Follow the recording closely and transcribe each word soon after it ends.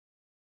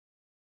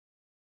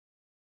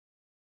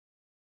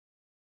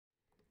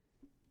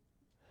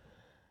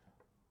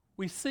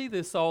We see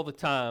this all the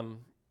time.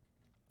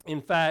 In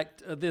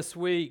fact, this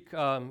week,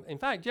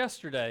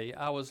 yesterday,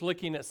 I was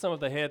looking at some of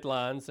the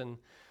headlines, and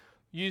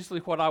usually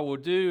what I will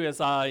do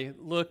is I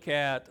look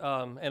at,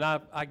 and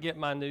I get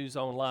my news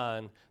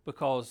online,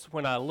 because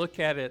when I look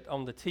at it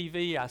on the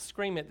TV, I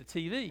scream at the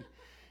TV.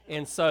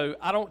 And so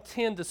I don't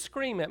tend to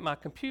scream at my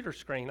computer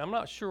screen. I'm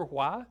not sure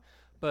why,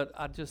 but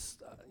I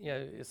just,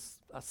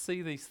 I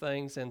see these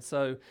things. And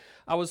so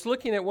I was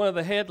looking at one of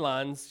the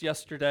headlines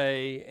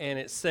yesterday, and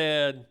it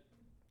said,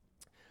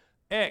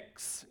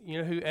 X, you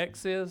know who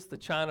X is? The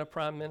China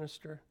Prime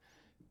Minister.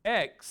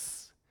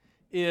 X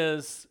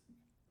is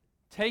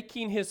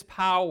taking his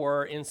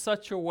power in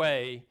such a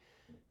way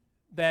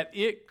that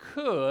it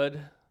could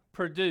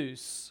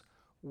produce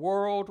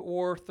World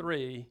War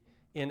III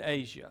in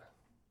Asia.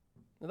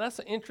 Now, that's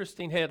an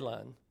interesting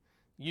headline.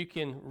 You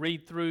can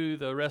read through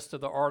the rest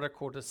of the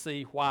article to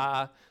see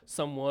why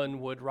someone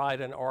would write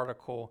an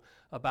article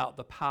about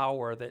the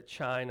power that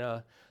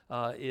China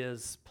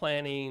is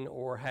planning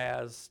or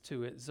has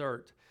to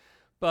exert.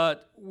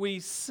 But we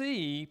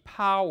see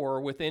power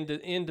within the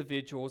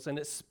individuals, and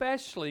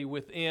especially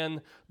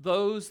within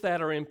those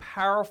that are in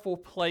powerful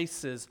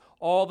places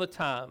all the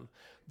time.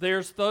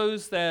 There's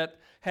those that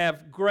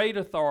have great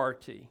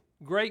authority,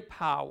 great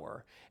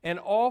power, and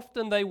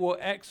often they will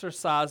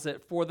exercise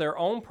it for their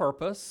own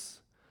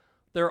purpose,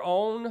 their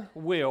own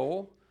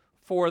will,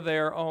 for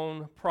their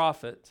own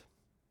profit.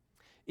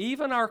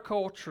 Even our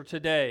culture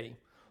today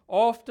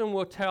often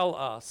will tell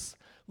us,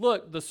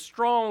 look, the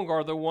strong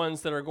are the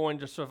ones that are going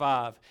to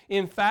survive.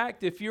 In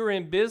fact, if you're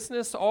in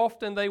business,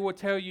 often they will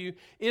tell you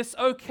it's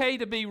okay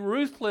to be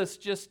ruthless.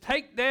 Just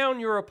take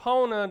down your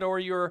opponent or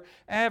your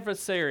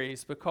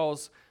adversaries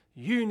because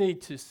you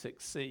need to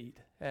succeed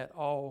at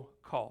all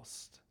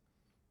cost.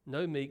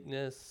 No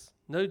meekness,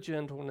 no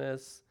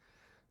gentleness,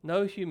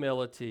 no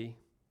humility.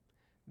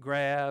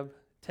 Grab,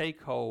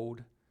 take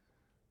hold.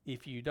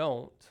 If you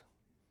don't,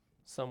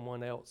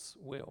 someone else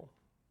will.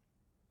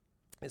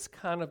 It's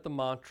kind of the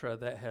mantra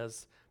that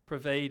has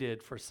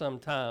pervaded for some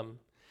time.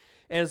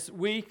 As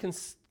we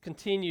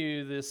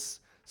continue this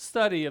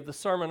study of the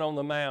Sermon on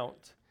the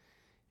Mount,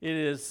 it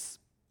is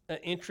an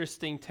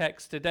interesting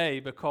text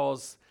today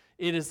because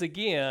it is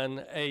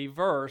again a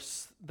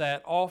verse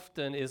that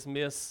often is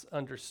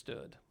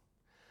misunderstood.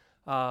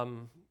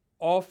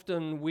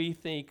 Often we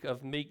think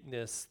of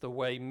meekness the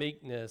way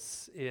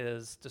meekness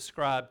is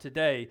described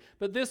today.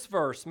 But this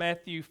verse,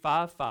 Matthew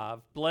 5:5,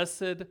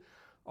 blessed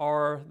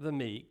are the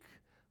meek,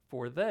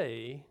 for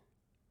they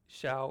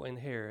shall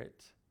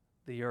inherit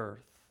the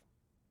earth.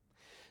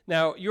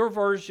 Now, your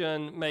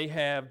version may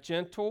have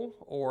gentle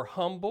or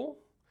humble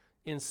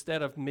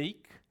instead of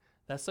meek.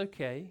 That's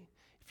okay.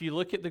 If you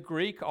look at the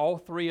Greek, all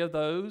three of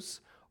those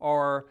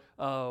are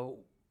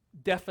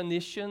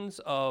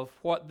definitions of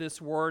what this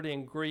word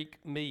in Greek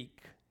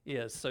meek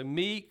is. So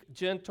meek,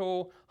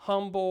 gentle,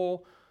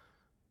 humble,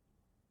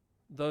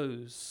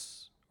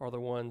 those are the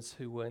ones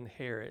who will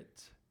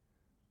inherit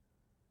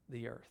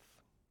the earth.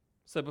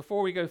 So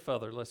before we go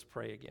further, let's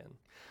pray again.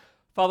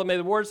 Father, may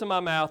the words of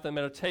my mouth and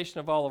meditation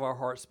of all of our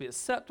hearts be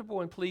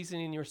acceptable and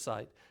pleasing in your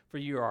sight, for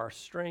you are our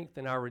strength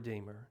and our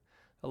Redeemer.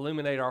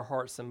 Illuminate our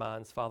hearts and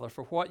minds, Father,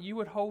 for what you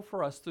would hold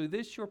for us through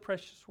this, your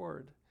precious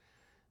word.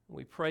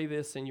 We pray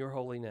this in your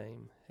holy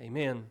name.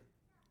 Amen.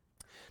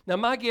 Now,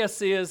 my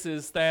guess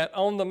is that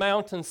on the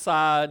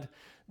mountainside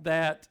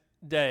that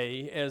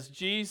day, as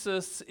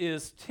Jesus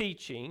is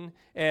teaching,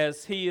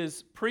 as he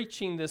is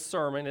preaching this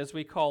sermon, as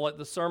we call it,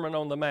 the Sermon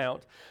on the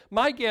Mount,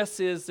 my guess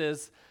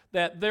is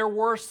that there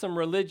were some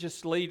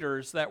religious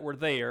leaders that were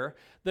there.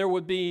 There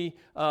would be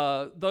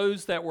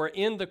those that were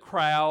in the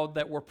crowd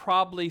that were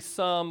probably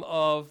some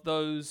of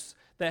those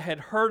that had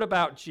heard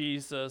about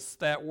Jesus,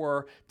 that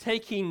were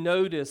taking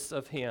notice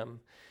of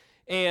him.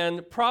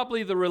 And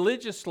probably the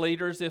religious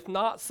leaders, if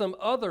not some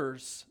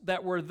others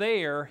that were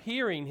there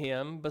hearing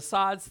him,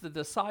 besides the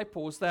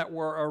disciples that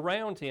were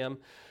around him,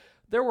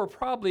 there were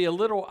probably a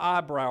little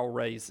eyebrow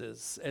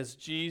raises as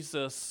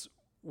Jesus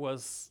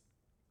was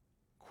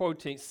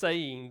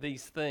saying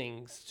these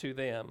things to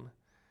them.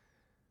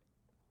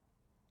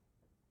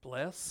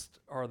 Blessed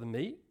are the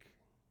meek?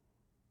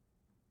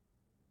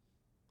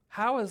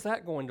 How is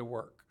that going to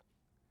work?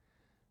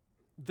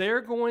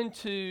 They're going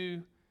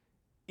to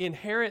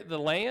inherit the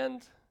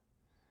land?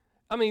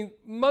 I mean,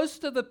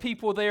 most of the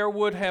people there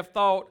would have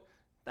thought,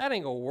 that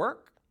ain't going to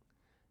work.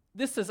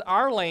 This is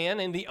our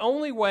land, and the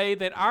only way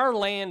that our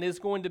land is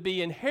going to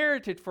be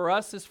inherited for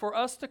us is for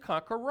us to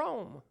conquer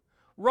Rome.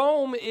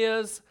 Rome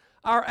is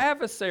our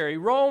adversary.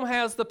 Rome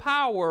has the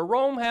power.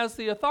 Rome has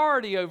the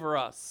authority over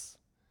us.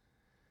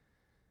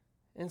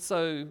 And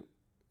so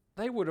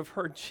they would have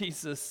heard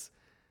Jesus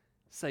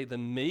say, the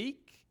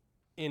meek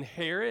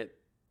inherit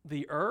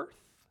the earth?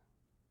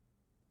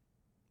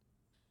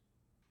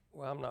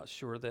 Well, I'm not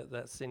sure that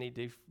that's any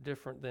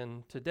different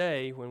than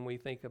today when we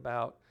think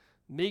about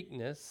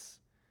meekness.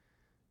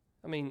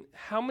 I mean,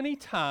 how many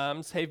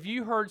times have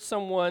you heard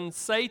someone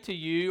say to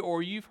you,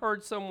 or you've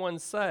heard someone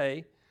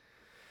say,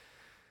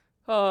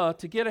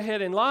 to get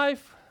ahead in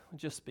life,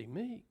 just be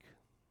meek.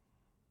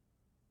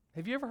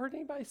 Have you ever heard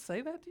anybody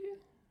say that to you?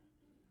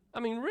 I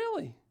mean,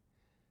 really?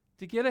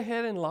 To get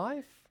ahead in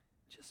life,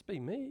 just be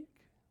meek.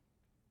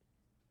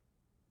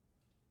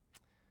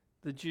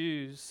 To the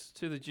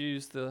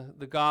Jews,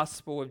 the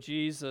gospel of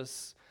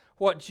Jesus,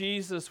 what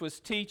Jesus was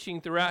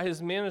teaching throughout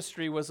his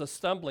ministry was a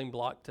stumbling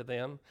block to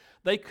them.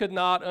 They could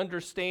not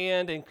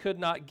understand and could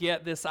not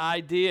get this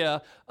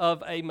idea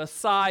of a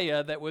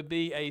Messiah that would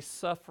be a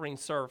suffering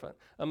servant,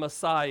 a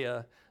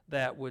Messiah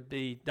that would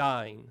be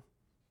dying,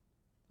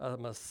 a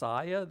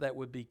Messiah that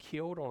would be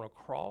killed on a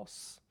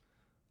cross.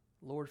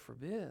 Lord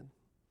forbid.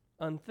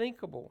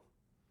 Unthinkable.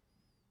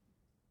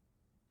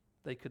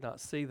 They could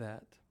not see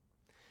that.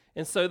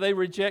 And so they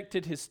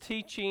rejected his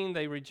teaching.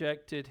 They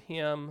rejected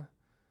him.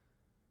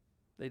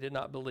 They did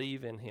not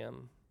believe in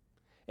him.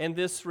 And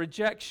this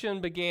rejection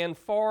began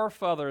far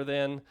further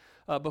than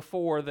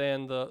before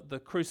than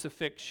the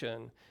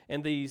crucifixion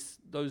and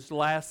those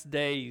last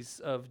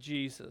days of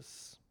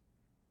Jesus.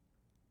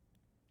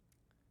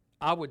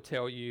 I would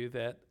tell you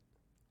that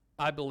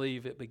I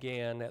believe it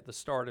began at the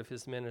start of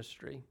his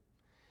ministry.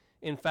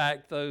 In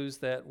fact, those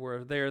that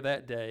were there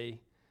that day,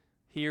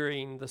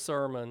 hearing the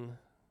sermon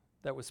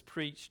that was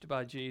preached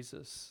by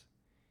Jesus,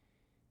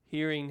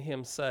 hearing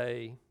him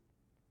say,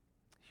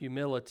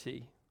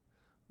 humility,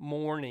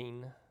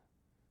 mourning,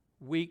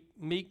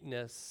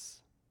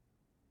 meekness,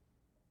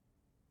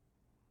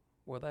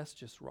 well, that's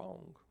just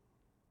wrong.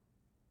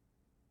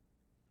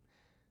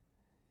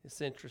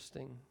 It's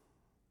interesting.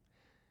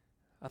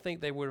 I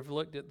think they would have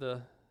looked at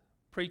the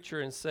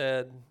preacher and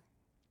said,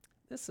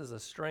 this is a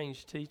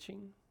strange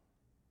teaching.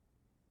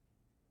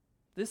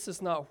 This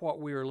is not what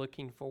we are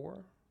looking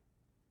for.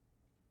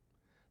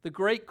 The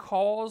great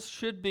cause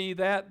should be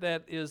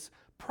that is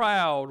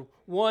proud,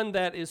 one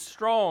that is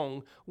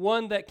strong,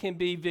 one that can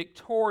be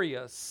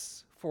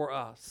victorious for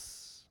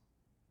us.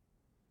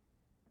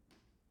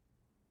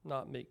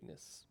 Not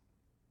meekness.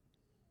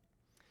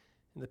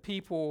 And the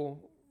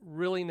people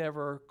really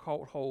never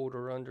caught hold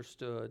or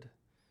understood,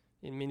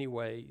 in many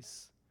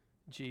ways,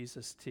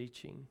 Jesus'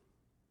 teaching.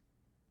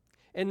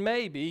 And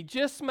maybe,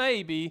 just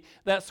maybe,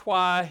 that's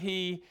why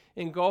he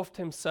engulfed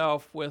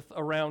himself with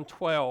around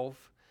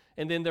 12.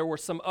 And then there were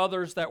some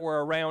others that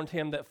were around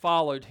him that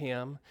followed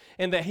him,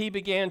 and that he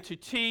began to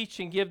teach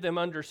and give them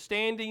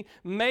understanding.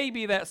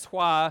 Maybe that's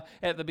why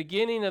at the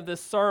beginning of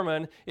this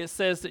sermon it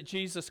says that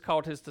Jesus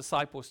called his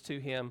disciples to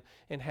him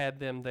and had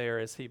them there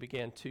as he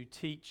began to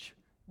teach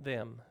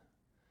them,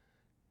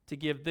 to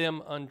give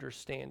them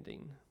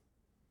understanding.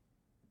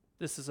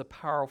 This is a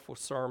powerful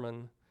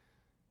sermon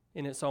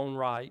in its own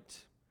right.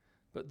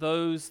 But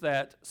those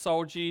that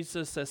saw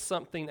Jesus as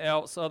something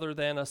else other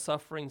than a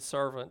suffering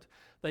servant,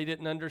 they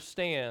didn't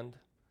understand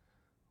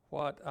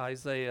what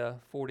Isaiah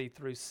 40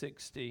 through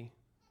 60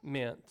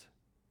 meant.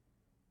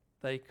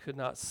 They could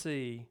not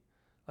see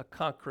a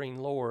conquering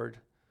Lord,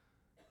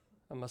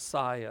 a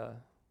Messiah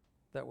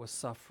that was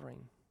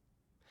suffering.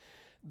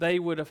 They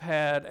would have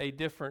had a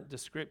different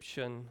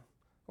description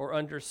or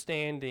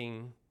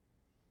understanding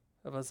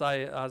of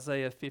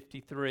Isaiah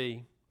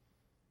 53.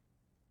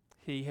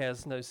 He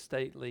has no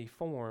stately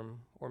form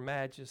or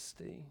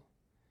majesty.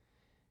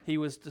 He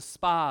was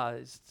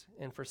despised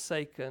and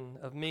forsaken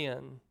of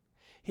men.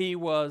 He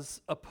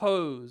was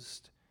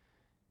opposed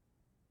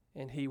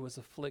and he was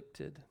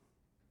afflicted.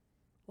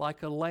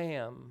 Like a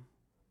lamb,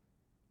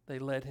 they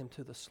led him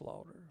to the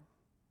slaughter.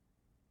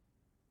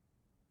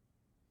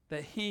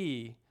 That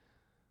he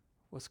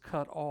was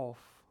cut off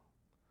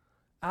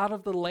out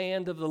of the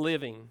land of the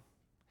living,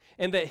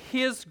 and that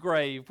his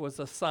grave was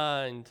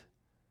assigned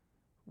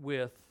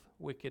with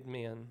wicked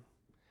men.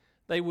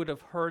 They would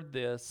have heard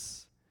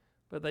this,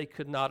 but they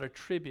could not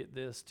attribute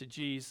this to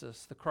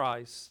Jesus, the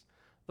Christ,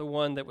 the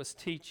one that was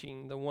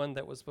teaching, the one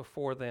that was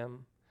before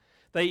them.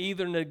 They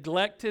either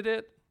neglected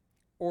it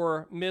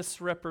or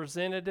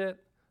misrepresented it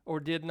or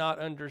did not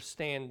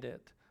understand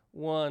it.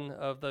 One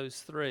of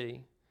those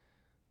three.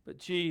 But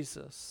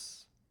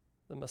Jesus,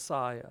 the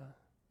Messiah,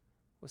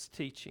 was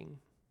teaching.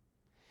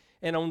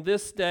 And on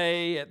this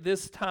day, at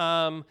this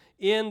time,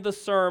 in the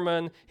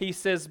sermon, he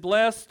says,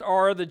 blessed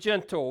are the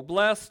gentle,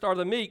 blessed are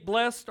the meek,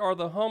 blessed are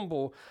the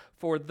humble,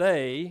 for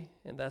they,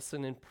 and that's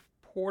an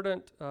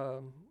important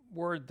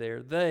word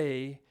there,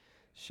 they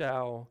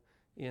shall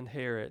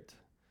inherit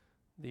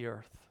the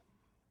earth.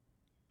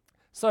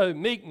 So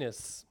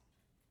meekness,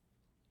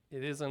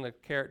 it isn't a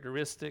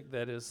characteristic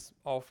that is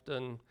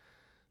often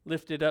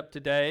lifted up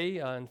today.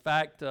 In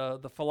fact,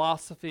 the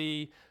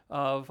philosophy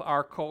of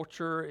our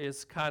culture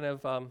is kind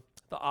of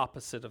the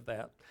opposite of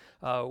that.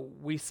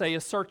 We say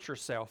assert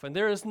yourself, and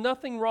there is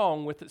nothing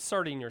wrong with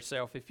asserting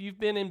yourself. If you've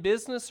been in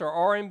business or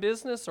are in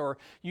business or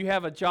you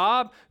have a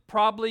job,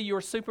 probably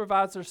your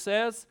supervisor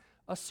says,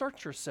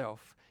 assert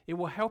yourself. It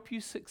will help you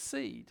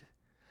succeed.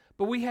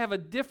 But we have a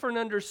different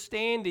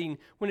understanding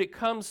when it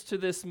comes to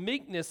this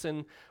meekness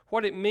and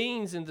what it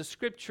means in the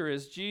scripture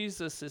as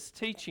Jesus is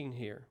teaching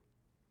here.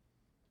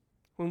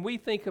 When we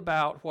think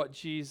about what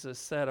Jesus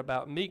said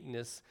about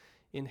meekness,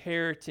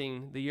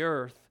 inheriting the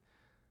earth,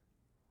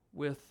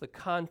 with the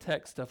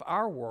context of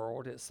our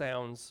world, it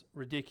sounds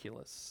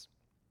ridiculous.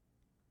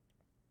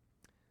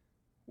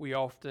 we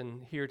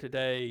often hear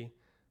today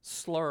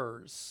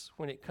slurs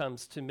when it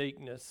comes to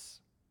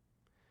meekness.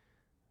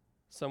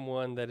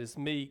 Someone that is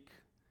meek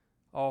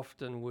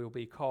often will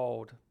be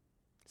called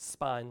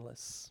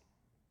spineless,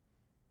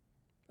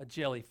 a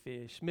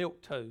jellyfish,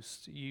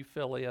 milquetoast. You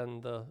fill in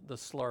the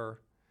slur.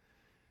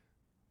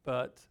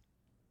 But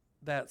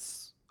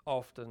that's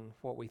often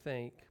what we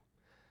think.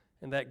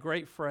 And that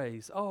great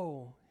phrase,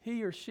 oh,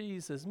 he or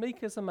she's as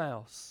meek as a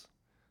mouse.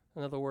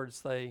 In other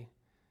words, they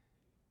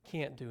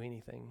can't do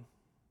anything.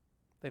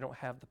 They don't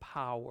have the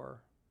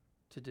power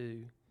to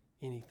do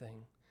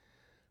anything.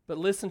 But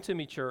listen to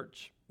me,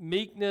 church.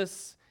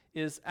 Meekness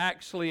is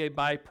actually a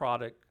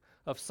byproduct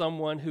of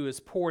someone who is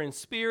poor in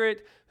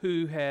spirit,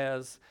 who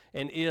has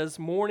and is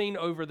mourning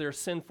over their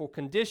sinful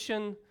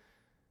condition.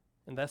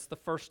 And that's the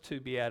first two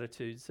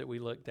Beatitudes that we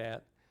looked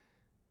at.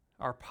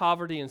 Our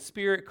poverty in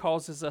spirit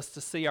causes us to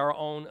see our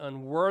own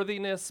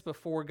unworthiness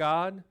before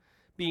God.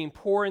 Being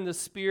poor in the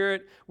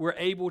spirit, we're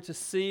able to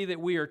see that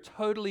we are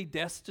totally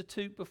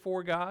destitute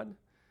before God,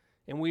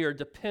 and we are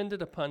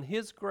dependent upon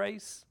His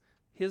grace,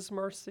 His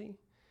mercy.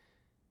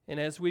 And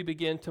as we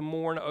begin to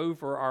mourn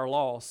over our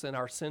loss and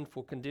our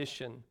sinful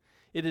condition,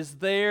 it is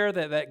there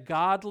that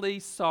godly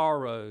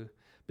sorrow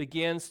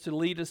begins to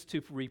lead us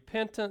to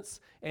repentance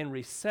and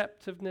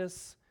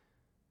receptiveness,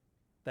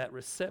 that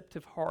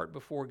receptive heart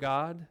before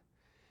God.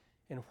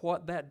 And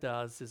what that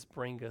does is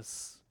bring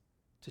us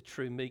to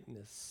true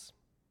meekness.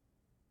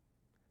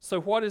 So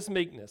what is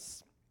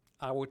meekness?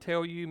 I will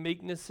tell you,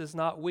 meekness is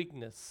not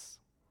weakness.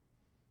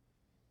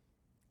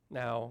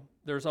 Now,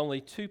 there's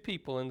only two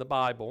people in the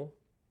Bible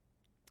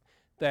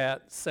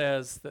that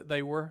says that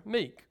they were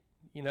meek.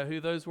 You know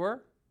who those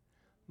were?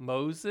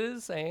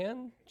 Moses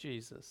and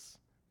Jesus.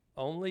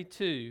 Only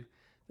two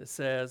that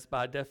says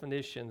by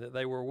definition that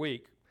they were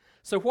weak.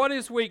 So what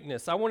is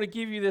weakness? I want to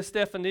give you this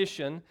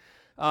definition.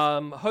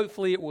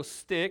 Hopefully it will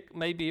stick.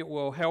 Maybe it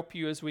will help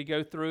you as we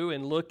go through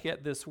and look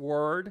at this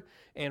word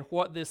and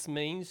what this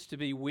means to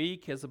be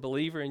weak as a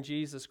believer in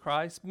Jesus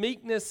Christ.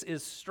 Meekness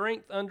is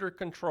strength under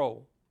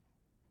control.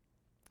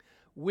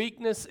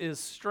 Weakness is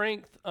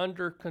strength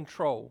under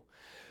control.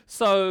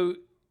 So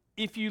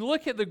if you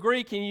look at the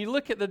Greek and you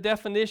look at the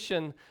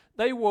definition,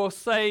 they will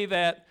say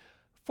that,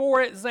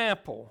 for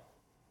example,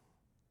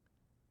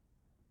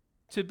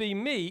 to be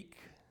meek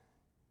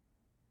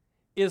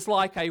is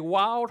like a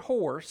wild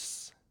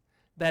horse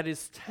that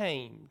is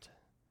tamed.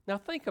 Now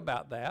think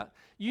about that.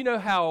 You know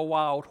how a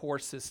wild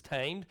horse is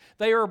tamed.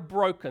 They are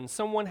broken.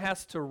 Someone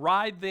has to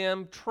ride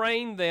them,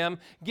 train them,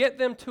 get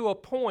them to a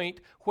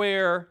point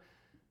where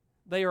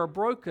they are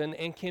broken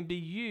and can be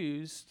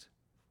used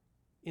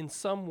in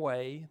some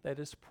way that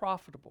is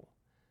profitable.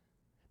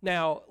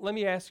 Now, let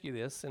me ask you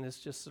this, and it's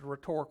just a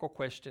rhetorical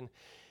question.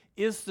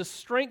 Is the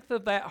strength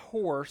of that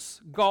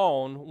horse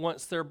gone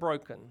once they're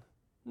broken?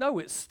 No,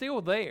 it's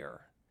still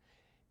there.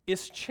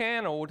 It's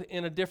channeled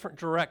in a different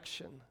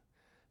direction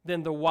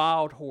than the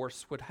wild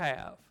horse would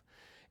have.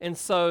 And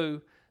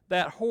so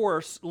that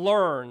horse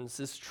learns,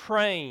 is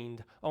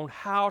trained on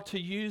how to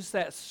use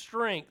that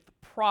strength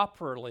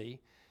properly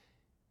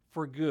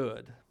for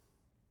good.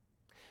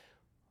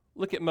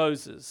 Look at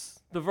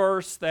Moses. The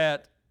verse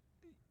that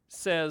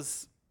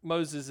says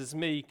Moses is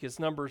meek is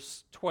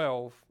Numbers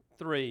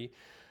 12:3.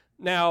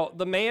 Now,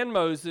 the man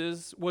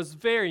Moses was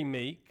very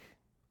meek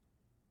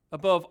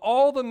above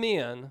all the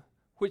men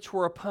which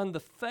were upon the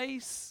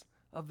face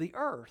of the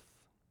earth.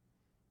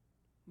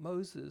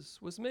 Moses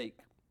was meek.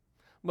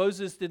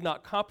 Moses did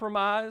not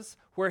compromise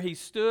where he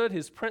stood,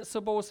 his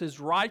principles, his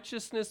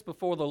righteousness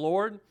before the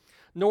Lord,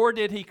 nor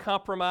did he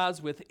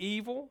compromise with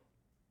evil.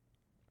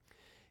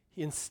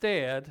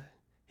 Instead,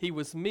 he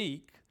was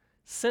meek,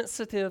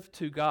 sensitive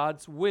to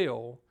God's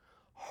will,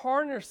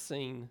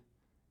 harnessing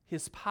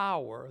his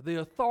power, the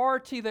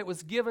authority that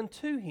was given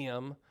to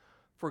him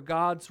for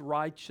God's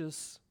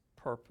righteous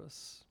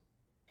purpose.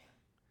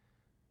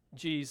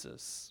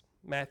 Jesus,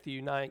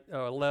 Matthew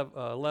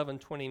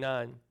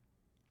 11:29.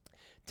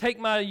 Take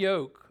my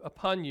yoke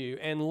upon you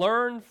and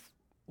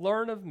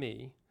learn of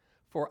me,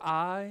 for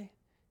I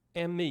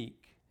am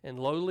meek and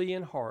lowly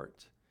in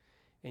heart,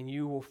 and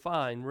you will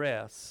find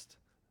rest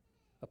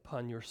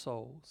upon your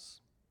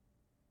souls.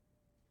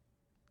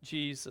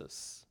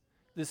 Jesus,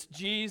 this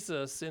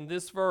Jesus in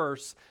this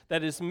verse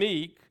that is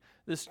meek,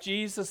 this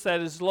Jesus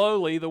that is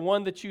lowly, the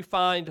one that you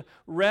find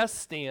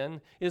rest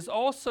in, is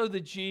also the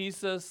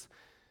Jesus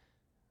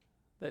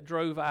that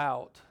drove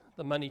out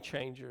the money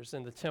changers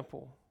in the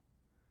temple,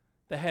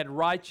 that had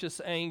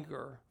righteous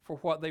anger for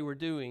what they were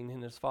doing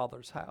in his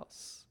Father's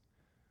house.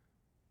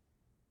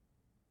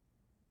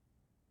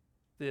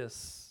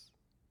 This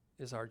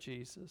is our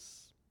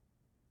Jesus.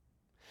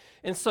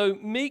 And so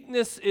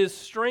meekness is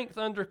strength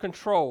under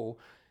control,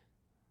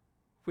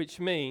 which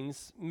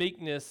means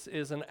meekness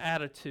is an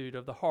attitude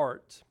of the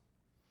heart.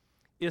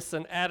 It's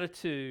an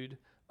attitude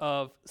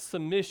of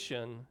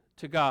submission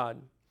to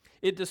God.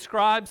 It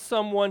describes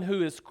someone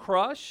who is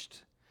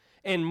crushed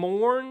and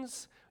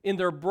mourns in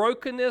their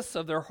brokenness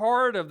of their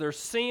heart, of their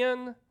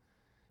sin.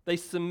 They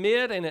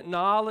submit and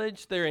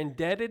acknowledge their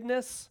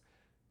indebtedness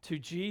to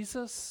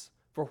Jesus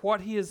for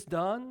what he has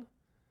done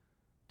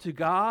to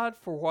God,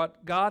 for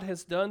what God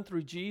has done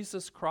through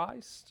Jesus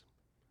Christ?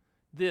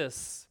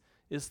 This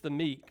is the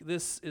meek.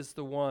 This is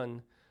the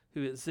one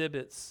who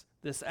exhibits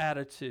this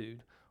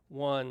attitude,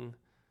 one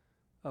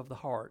of the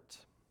heart,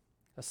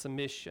 a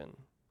submission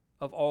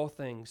of all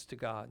things to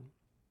God.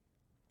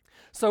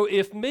 So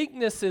if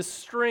meekness is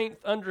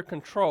strength under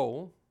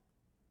control,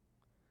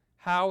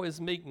 how is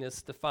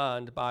meekness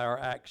defined by our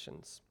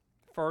actions?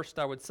 First,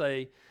 I would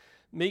say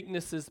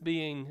meekness is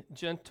being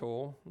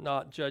gentle,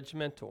 not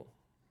judgmental.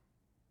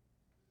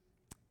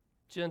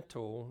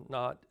 Gentle,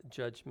 not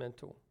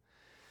judgmental.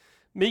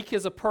 Meek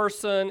is a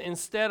person,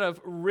 instead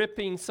of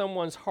ripping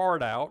someone's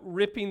heart out,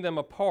 ripping them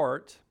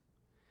apart,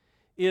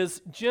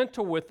 is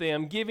gentle with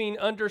them, giving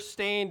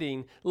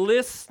understanding,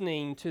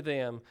 listening to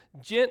them,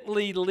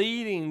 gently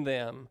leading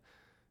them.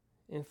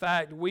 In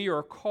fact, we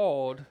are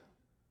called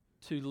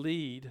to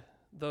lead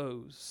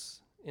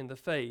those in the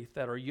faith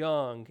that are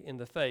young in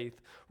the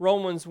faith.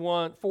 Romans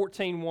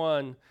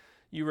 14:1,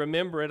 you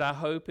remember it, I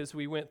hope, as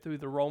we went through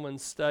the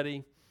Romans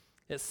study.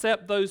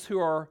 Except those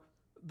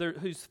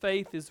whose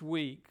faith is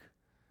weak,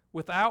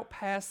 without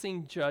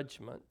passing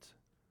judgment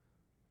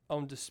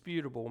on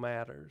disputable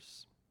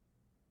matters.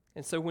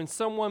 And so when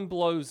someone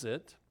blows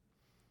it,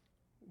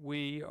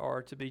 we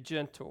are to be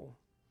gentle.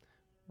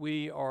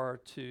 We are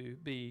to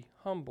be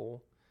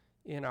humble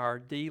in our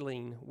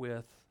dealing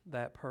with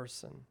that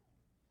person.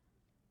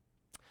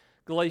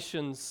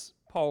 Galatians,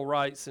 Paul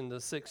writes in the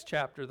 6th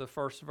chapter, the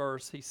 1st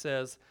verse, he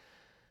says,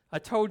 I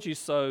told you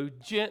so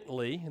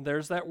gently, and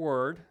there's that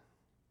word.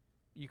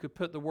 You could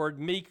put the word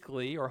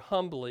meekly or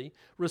humbly,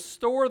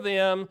 restore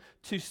them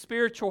to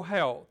spiritual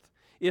health.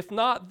 If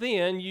not,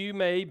 then you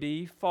may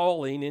be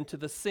falling into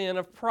the sin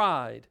of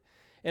pride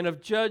and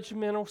of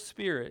judgmental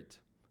spirit.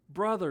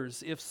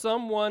 Brothers, if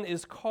someone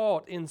is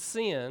caught in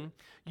sin,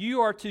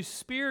 you should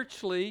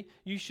spiritually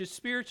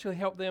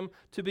help them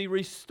to be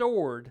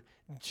restored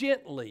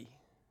gently.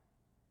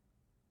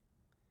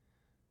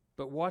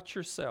 But watch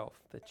yourself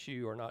that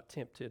you are not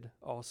tempted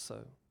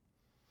also.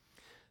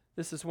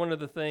 This is one of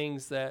the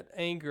things that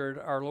angered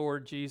our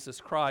Lord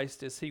Jesus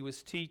Christ as he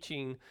was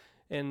teaching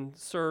and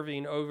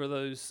serving over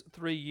those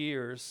 3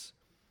 years,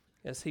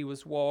 as he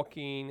was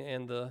walking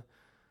and the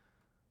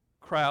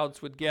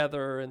crowds would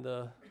gather and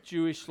the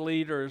Jewish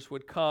leaders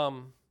would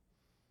come.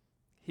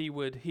 He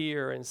would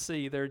hear and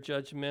see their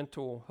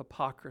judgmental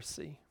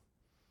hypocrisy.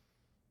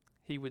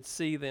 He would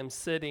see them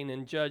sitting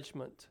in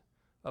judgment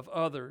of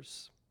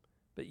others,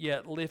 but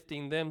yet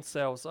lifting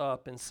themselves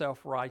up in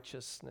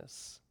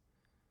self-righteousness.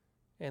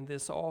 And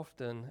this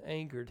often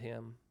angered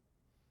him.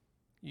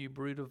 You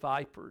brood of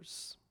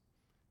vipers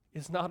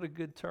is not a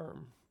good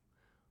term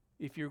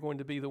if you're going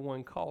to be the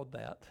one called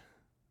that.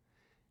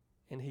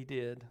 And he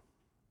did.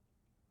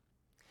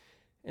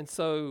 And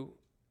so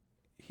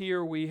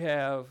here we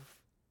have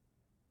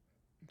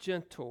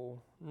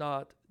gentle,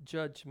 not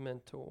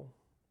judgmental.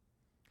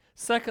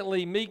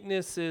 Secondly,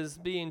 meekness is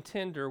being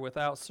tender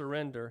without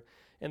surrender.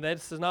 And that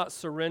is not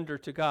surrender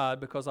to God,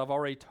 because I've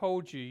already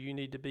told you, you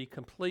need to be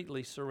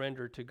completely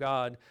surrendered to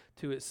God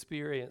to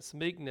experience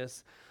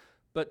meekness.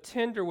 But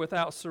tender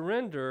without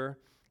surrender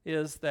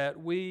is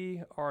that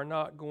we are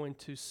not going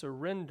to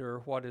surrender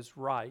what is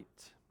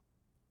right.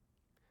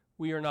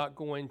 We are not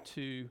going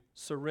to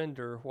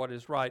surrender what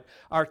is right.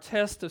 Our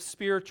test of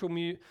spiritual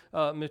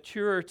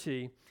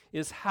maturity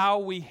is how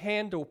we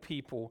handle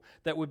people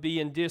that would be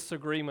in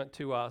disagreement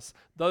to us,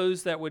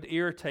 those that would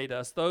irritate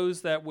us,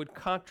 those that would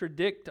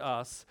contradict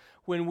us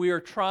when we are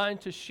trying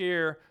to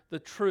share the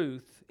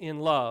truth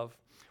in love.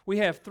 We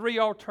have 3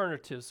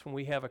 alternatives when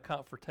we have a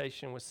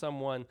confrontation with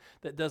someone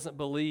that doesn't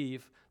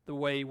believe the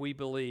way we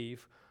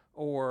believe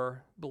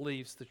or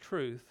believes the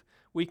truth.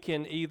 We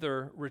can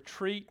either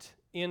retreat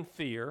in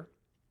fear,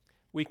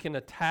 we can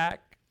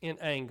attack in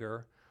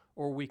anger,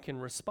 or we can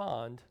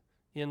respond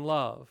in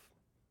love.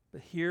 But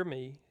hear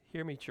me,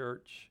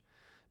 church.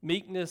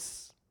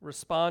 Meekness,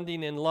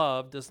 responding in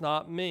love, does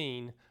not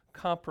mean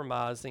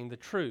compromising the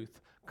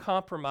truth,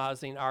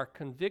 compromising our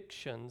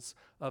convictions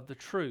of the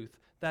truth.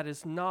 That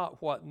is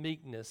not what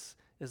meekness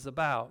is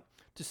about.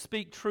 To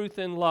speak truth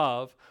in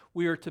love,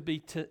 we are to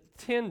be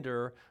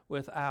tender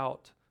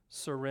without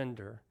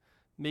surrender.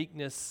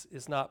 Meekness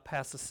is not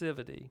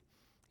passivity.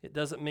 It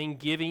doesn't mean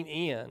giving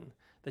in,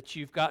 that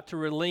you've got to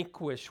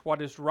relinquish what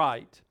is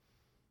right.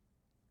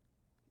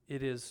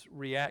 It is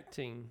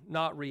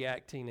not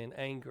reacting in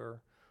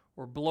anger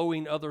or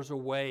blowing others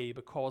away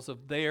because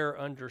of their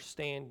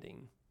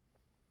understanding.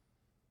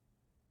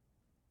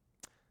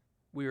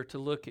 We are to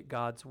look at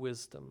God's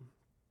wisdom.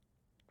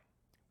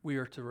 We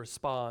are to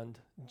respond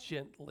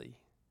gently,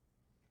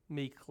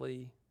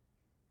 meekly,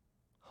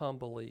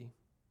 humbly,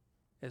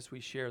 as we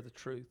share the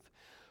truth.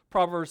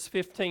 Proverbs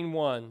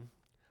 15:1,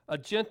 a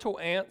gentle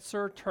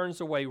answer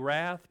turns away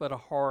wrath, but a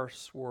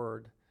harsh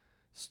word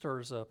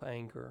stirs up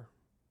anger.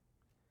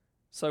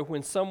 So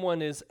when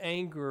someone is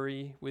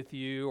angry with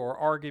you or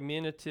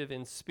argumentative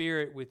in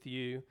spirit with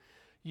you,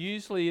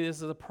 usually it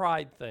is a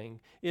pride thing.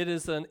 It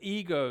is an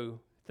ego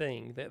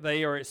thing that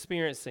they are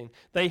experiencing.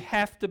 They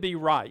have to be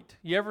right.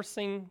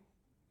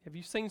 Have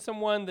you seen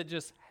someone that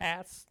just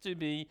has to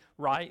be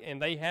right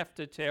and they have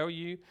to tell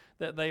you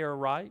that they are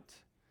right?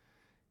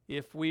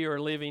 If we are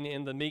living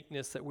in the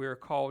meekness that we are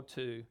called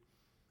to,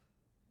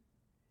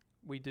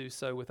 we do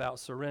so without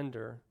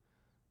surrender,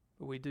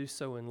 but we do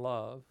so in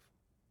love.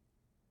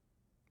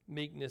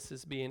 Meekness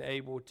is being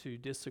able to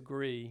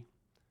disagree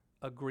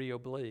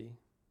agreeably.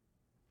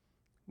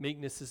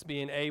 Meekness is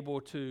being able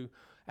to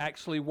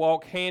actually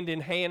walk hand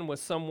in hand with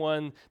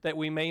someone that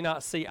we may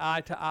not see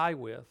eye to eye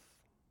with.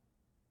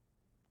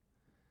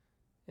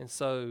 And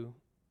so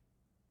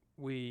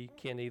we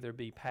can either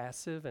be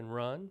passive and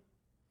run,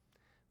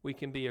 we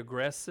can be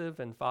aggressive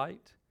and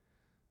fight,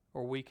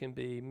 or we can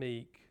be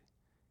meek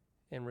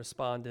and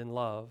respond in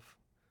love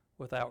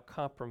without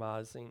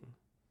compromising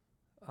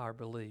our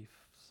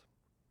beliefs.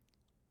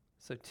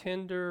 So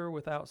tender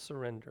without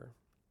surrender.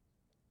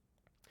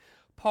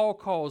 Paul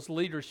calls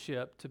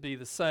leadership to be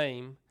the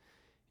same.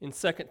 In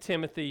 2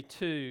 Timothy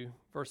 2,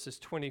 verses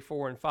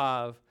 24 and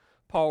 5,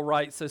 Paul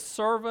writes, "A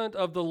servant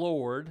of the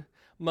Lord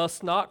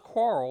must not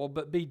quarrel,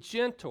 but be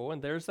gentle,"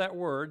 and there's that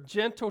word,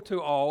 gentle to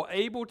all,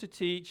 able to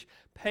teach,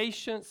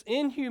 patience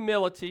in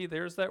humility,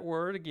 there's that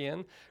word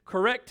again,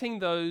 correcting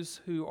those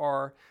who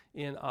are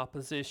in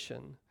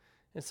opposition.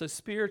 And so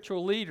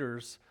spiritual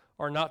leaders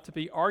are not to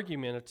be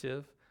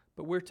argumentative,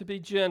 but we're to be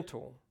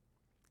gentle,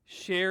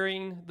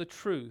 sharing the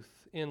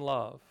truth in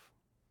love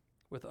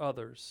with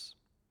others.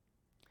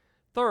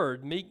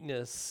 Third,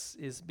 meekness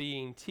is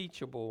being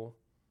teachable,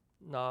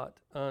 not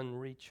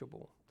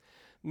unreachable.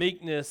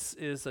 Meekness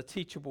is a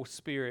teachable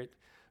spirit.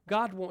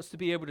 God wants to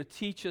be able to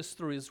teach us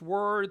through His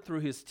Word, through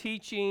His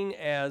teaching,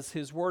 as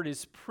His Word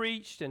is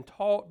preached and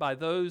taught by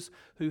those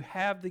who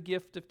have the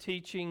gift of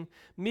teaching.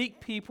 Meek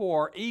people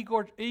are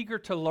eager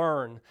to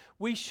learn.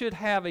 We should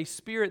have a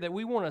spirit that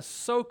we want to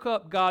soak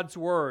up God's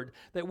Word,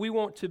 that we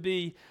want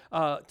to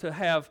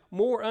have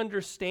more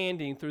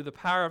understanding through the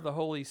power of the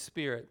Holy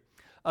Spirit.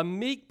 A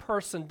meek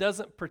person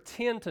doesn't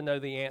pretend to know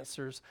the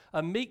answers.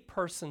 A meek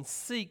person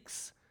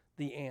seeks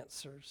the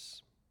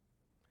answers.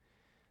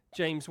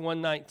 James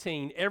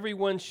 1:19,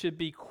 everyone should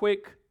be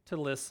quick to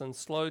listen,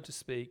 slow to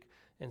speak,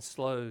 and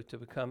slow to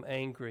become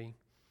angry.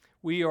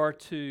 We are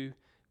to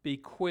be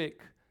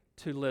quick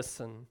to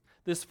listen.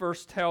 This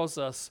verse tells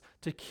us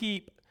to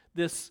keep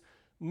this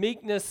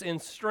meekness and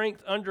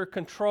strength under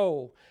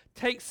control.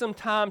 Take some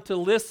time to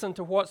listen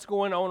to what's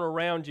going on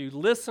around you.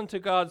 Listen to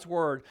God's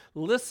Word.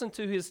 Listen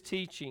to His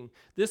teaching.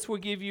 This will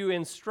give you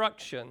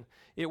instruction.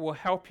 It will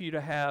help you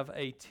to have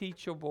a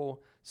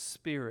teachable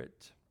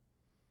spirit.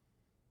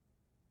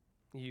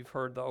 You've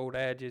heard the old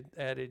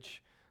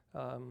adage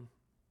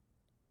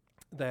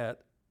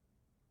that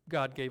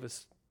God gave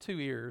us 2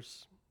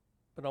 ears,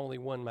 but only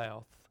 1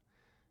 mouth.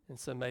 And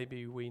so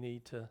maybe we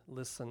need to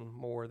listen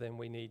more than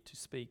we need to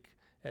speak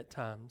at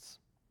times.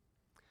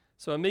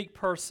 So a meek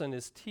person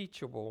is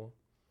teachable,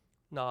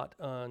 not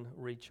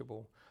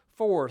unreachable.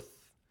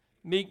 Fourth,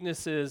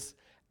 meekness is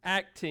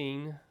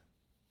acting,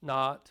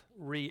 not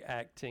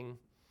reacting.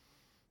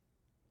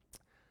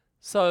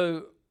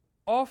 So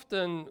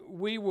often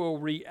we will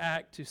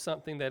react to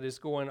something that is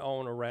going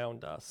on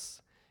around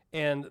us.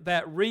 And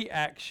that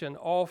reaction,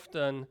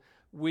 often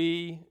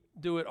we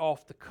do it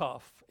off the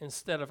cuff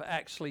instead of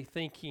actually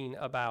thinking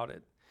about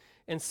it.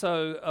 And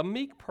so a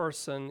meek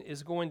person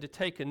is going to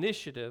take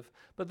initiative,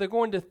 but they're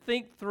going to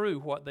think through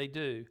what they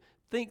do,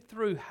 think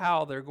through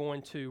how they're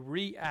going to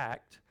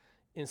react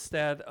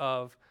instead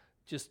of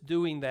just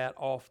doing that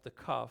off the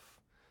cuff.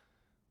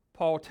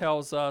 Paul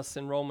tells us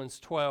in Romans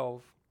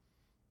 12,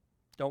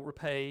 don't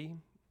repay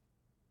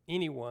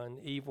anyone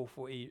evil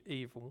for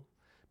evil.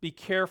 Be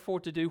careful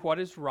to do what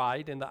is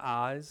right in the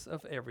eyes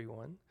of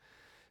everyone.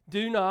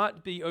 Do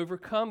not be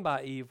overcome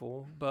by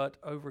evil, but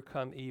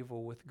overcome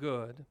evil with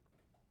good.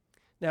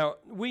 Now,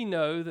 we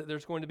know that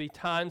there's going to be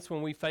times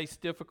when we face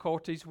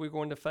difficulties. We're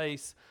going to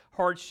face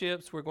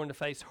hardships. We're going to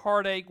face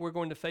heartache. We're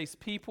going to face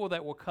people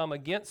that will come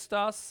against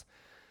us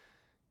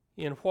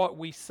in what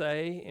we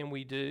say and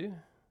we do.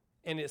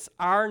 And it's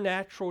our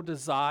natural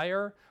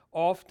desire.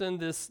 Often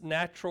this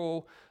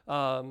natural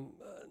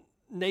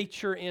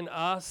nature in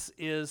us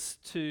is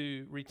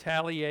to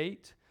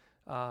retaliate.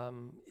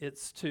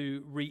 It's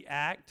to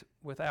react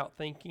without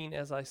thinking,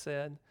 as I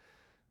said.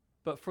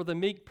 But for the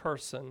meek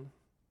person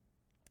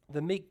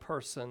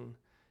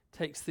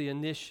takes the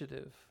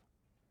initiative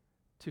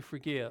to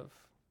forgive,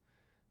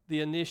 the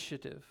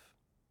initiative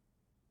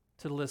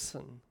to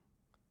listen,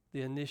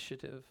 the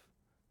initiative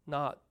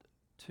not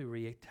to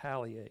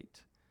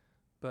retaliate,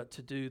 but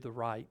to do the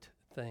right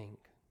thing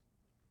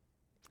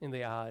in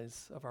the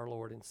eyes of our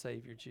Lord and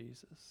Savior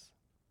Jesus.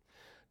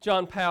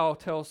 John Powell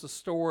tells the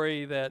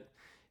story that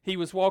he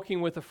was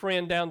walking with a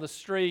friend down the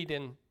street,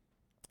 and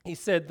he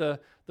said the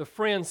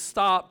friend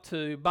stopped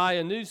to buy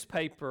a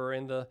newspaper,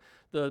 and the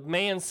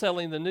man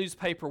selling the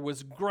newspaper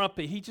was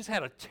grumpy. He just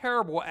had a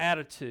terrible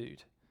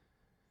attitude.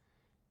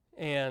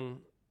 And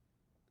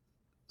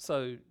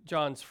so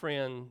John's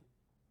friend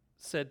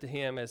said to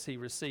him as he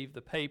received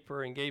the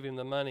paper and gave him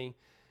the money,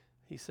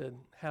 He said,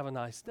 "Have a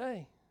nice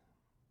day."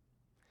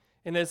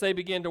 And as they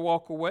began to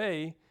walk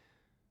away,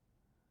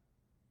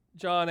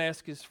 John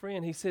asked his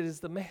friend, he said,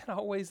 "Is the man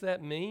always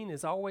that mean?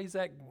 Is always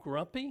that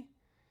grumpy?"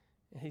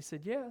 And he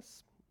said,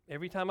 "Yes.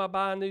 Every time I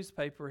buy a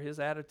newspaper, his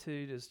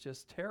attitude is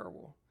just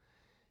terrible."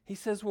 He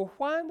says, "Well,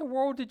 why in the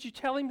world did you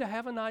tell him to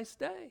have a nice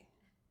day?"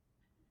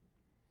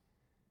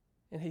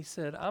 And he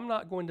said, "I'm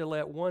not going to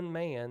let one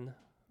man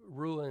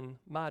ruin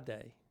my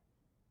day."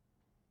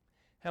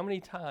 How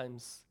many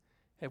times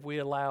have we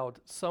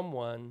allowed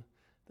someone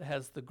that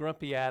has the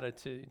grumpy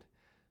attitude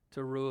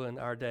to ruin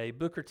our day?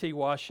 Booker T.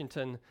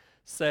 Washington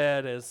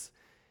said, as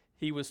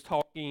he was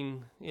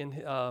talking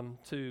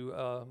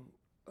to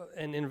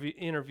an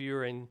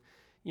interviewer, and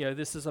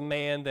this is a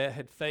man that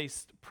had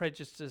faced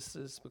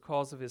prejudices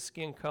because of his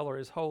skin color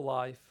his whole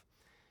life,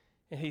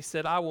 and he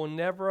said, "I will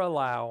never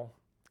allow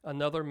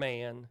another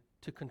man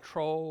to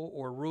control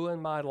or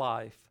ruin my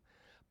life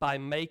by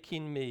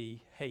making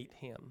me hate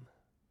him."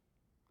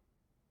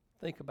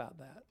 Think about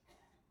that.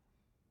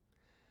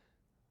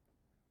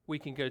 We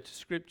can go to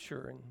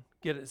Scripture and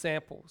get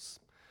examples.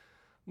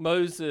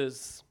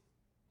 Moses,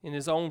 in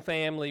his own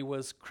family,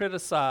 was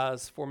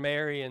criticized for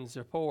marrying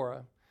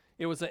Zipporah.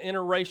 It was an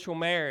interracial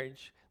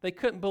marriage. They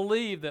couldn't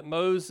believe that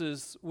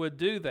Moses would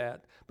do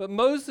that. But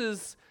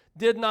Moses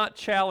did not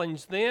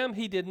challenge them.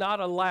 He did not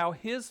allow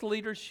his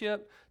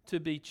leadership to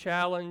be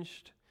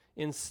challenged.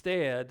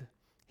 Instead,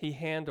 he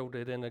handled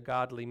it in a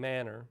godly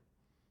manner.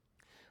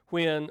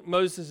 When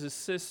Moses'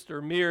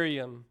 sister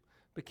Miriam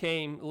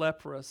became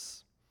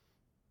leprous,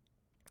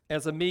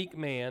 as a meek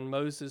man,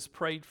 Moses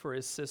prayed for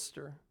his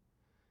sister,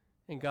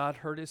 and God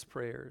heard his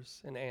prayers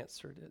and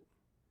answered it.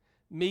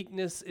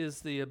 Meekness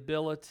is the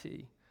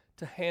ability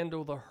to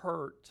handle the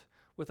hurt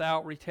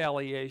without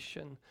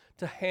retaliation,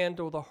 to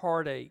handle the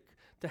heartache,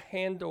 to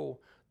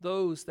handle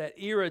those that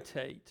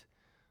irritate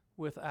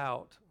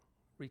without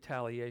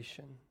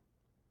retaliation.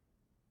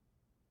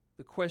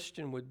 The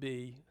question would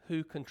be,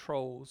 who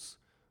controls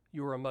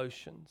your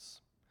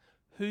emotions?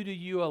 Who do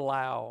you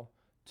allow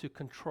to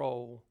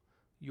control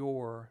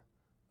your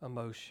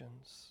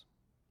emotions?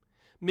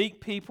 Meek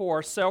people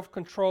are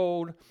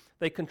self-controlled.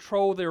 They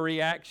control their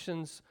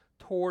reactions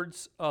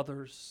towards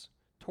others,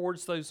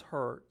 towards those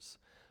hurts.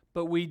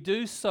 But we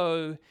do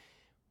so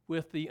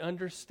with the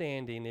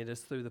understanding it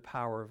is through the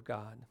power of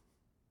God.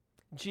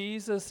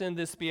 Jesus in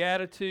this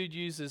beatitude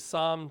uses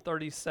Psalm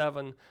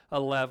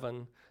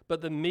 37:11. "But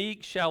the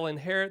meek shall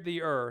inherit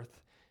the earth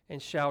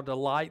and shall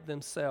delight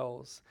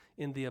themselves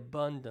in the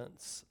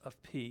abundance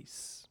of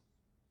peace."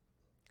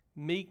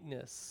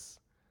 Meekness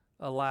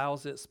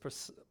allows its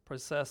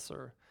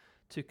possessor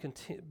to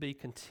be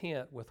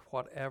content with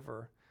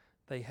whatever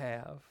they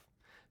have.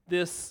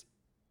 This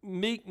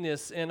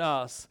meekness in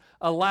us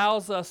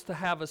allows us to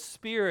have a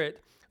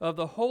spirit of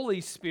the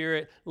Holy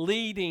Spirit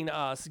leading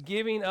us,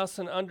 giving us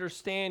an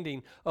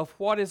understanding of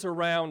what is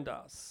around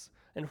us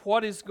and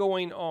what is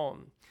going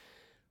on.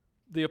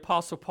 The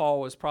Apostle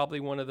Paul is probably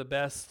one of the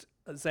best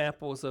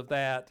examples of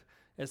that,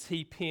 as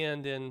he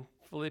penned in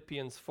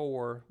Philippians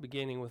 4,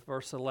 beginning with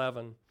verse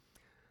 11.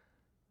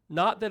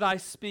 "Not that I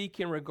speak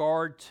in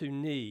regard to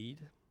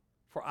need,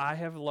 for I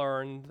have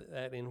learned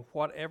that in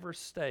whatever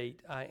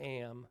state I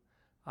am,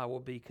 I will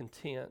be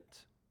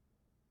content."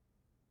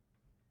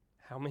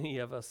 How many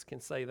of us can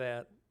say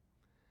that?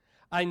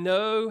 "I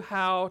know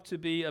how to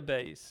be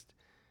abased,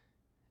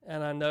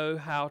 and I know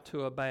how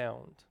to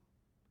abound.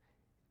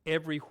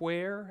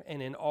 Everywhere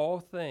and in all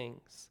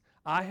things,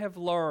 I have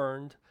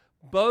learned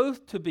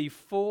both to be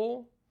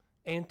full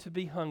and to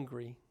be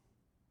hungry,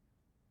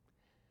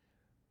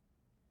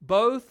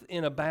 both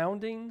in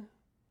abounding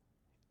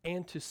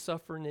and to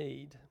suffer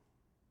need."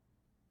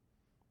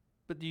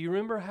 But do you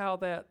remember how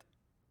that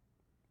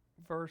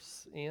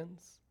verse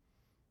ends?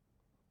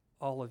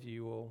 All of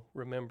you will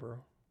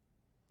remember.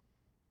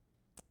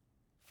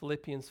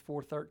 Philippians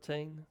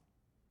 4:13.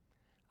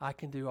 "I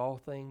can do all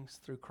things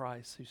through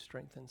Christ who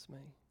strengthens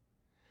me."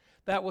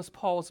 That was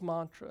Paul's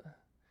mantra,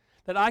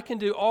 that I can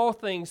do all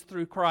things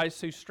through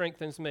Christ who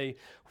strengthens me.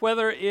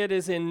 Whether it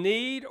is in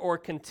need or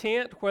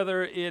content,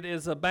 whether it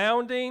is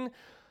abounding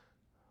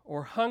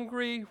or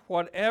hungry,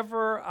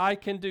 whatever, I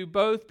can do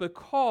both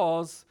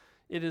because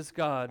it is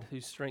God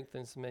who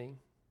strengthens me.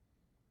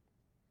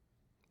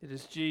 It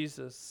is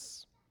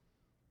Jesus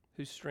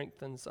who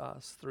strengthens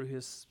us through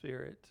his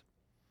Spirit.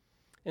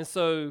 And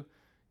so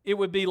it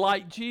would be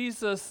like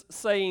Jesus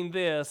saying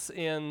this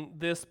in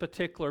this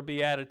particular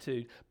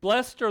beatitude: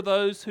 "Blessed are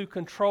those who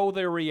control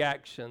their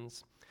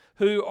reactions,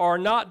 who are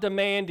not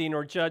demanding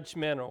or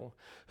judgmental,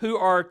 who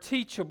are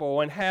teachable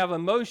and have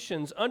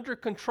emotions under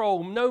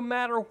control no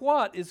matter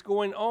what is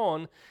going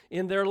on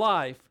in their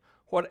life,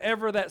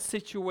 whatever that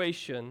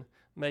situation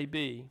may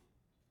be."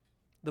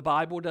 The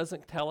Bible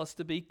doesn't tell us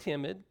to be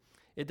timid.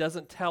 It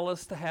doesn't tell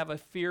us to have a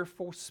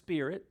fearful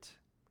spirit.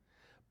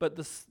 But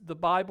the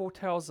Bible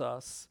tells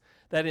us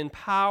that in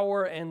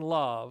power and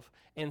love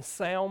and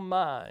sound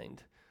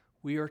mind,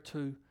 we are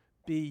to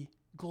be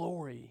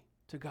glory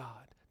to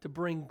God, to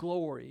bring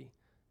glory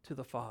to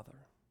the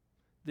Father.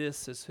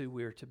 This is who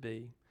we are to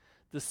be.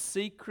 The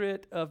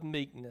secret of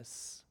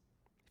meekness.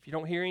 If you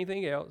don't hear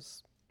anything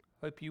else,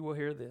 hope you will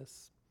hear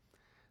this.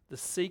 The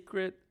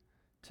secret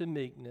to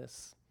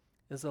meekness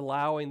is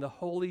allowing the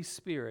Holy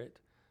Spirit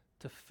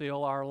to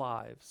fill our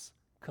lives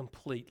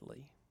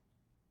completely.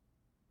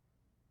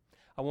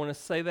 I want to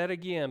say that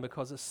again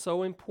because it's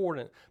so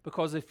important.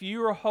 Because if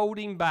you are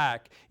holding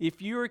back,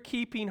 if you are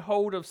keeping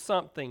hold of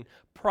something,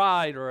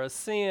 pride or a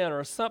sin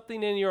or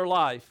something in your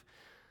life,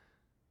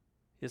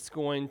 it's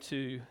going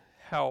to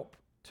help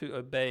to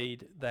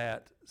evade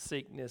that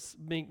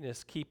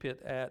meekness, keep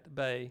it at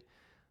bay.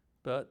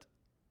 But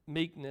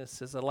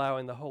meekness is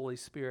allowing the Holy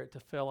Spirit to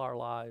fill our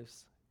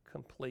lives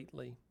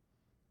completely.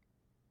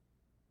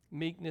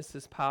 Meekness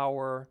is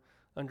power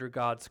under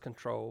God's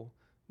control.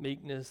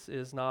 Meekness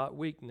is not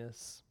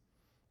weakness.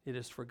 It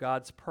is for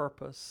God's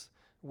purpose.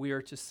 We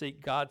are to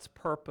seek God's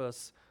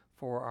purpose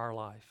for our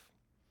life.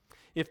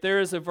 If there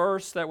is a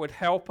verse that would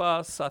help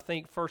us, I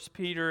think 1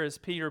 Peter, as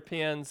Peter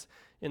pens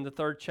in the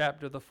 3rd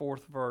chapter, the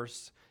 4th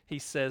verse, he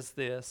says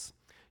this: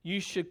 You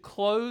should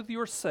clothe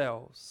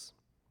yourselves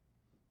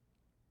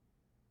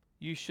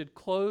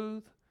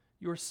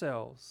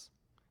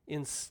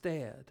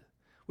instead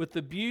with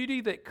the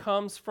beauty that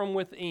comes from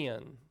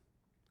within,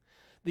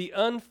 the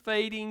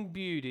unfading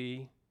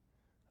beauty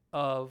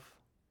of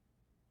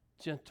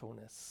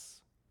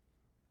gentleness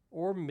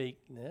or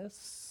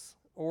meekness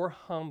or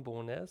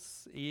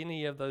humbleness.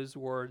 Any of those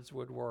words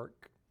would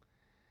work.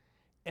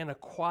 And a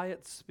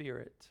quiet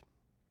spirit,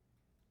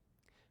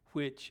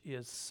 which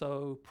is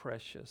so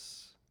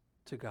precious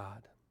to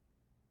God.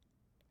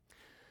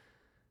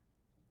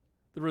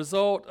 The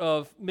result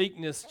of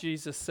meekness,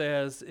 Jesus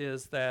says,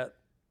 is that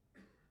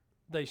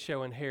they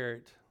shall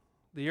inherit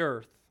the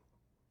earth.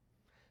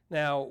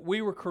 Now,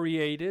 we were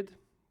created.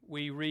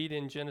 We read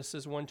in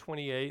Genesis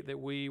 1:28 that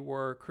we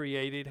were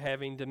created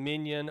having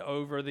dominion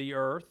over the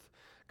earth.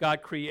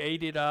 God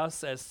created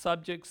us as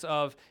subjects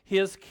of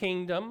His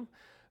kingdom.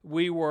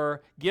 We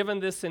were given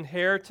this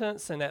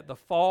inheritance, and at the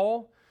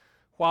fall,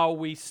 while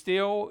we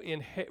still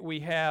we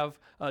have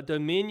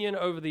dominion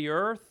over the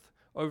earth,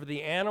 over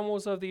the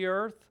animals of the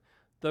earth,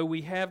 though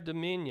we have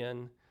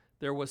dominion,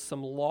 there was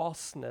some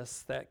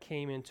lostness that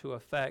came into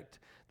effect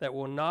that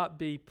will not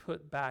be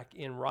put back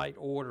in right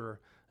order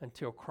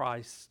until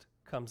Christ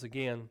comes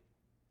again.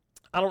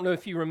 I don't know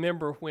if you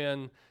remember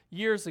when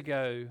years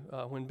ago,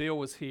 when Bill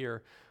was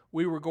here,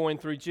 we were going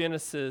through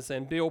Genesis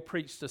and Bill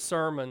preached a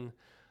sermon,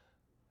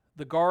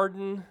 The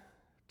Garden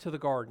to the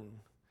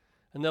Garden.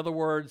 In other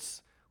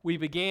words, we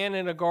began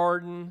in a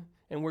garden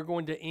and we're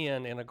going to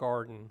end in a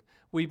garden.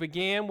 We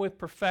began with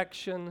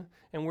perfection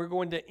and we're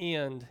going to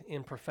end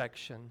in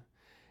perfection.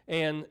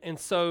 And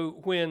so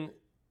when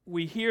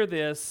we hear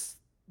this,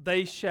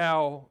 they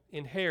shall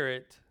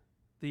inherit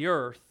the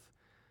earth,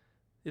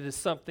 it is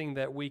something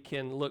that we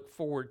can look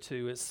forward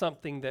to. It's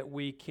something that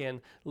we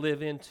can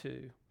live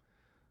into.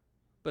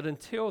 But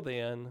until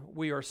then,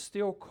 we are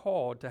still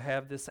called to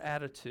have this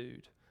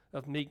attitude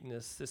of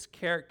meekness, this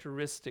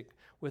characteristic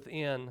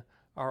within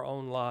our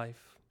own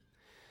life.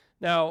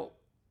 Now,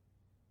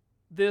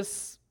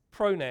 this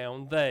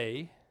pronoun,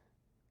 they,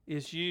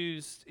 is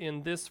used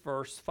in this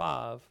verse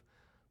 5,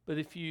 but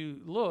if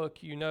you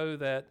look, you know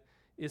that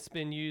it's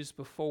been used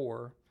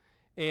before.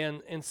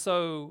 And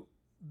so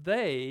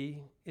they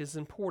is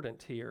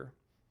important here.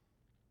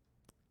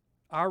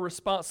 Our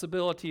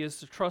responsibility is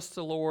to trust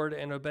the Lord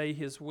and obey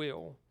His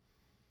will.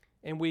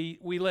 And we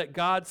let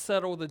God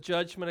settle the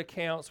judgment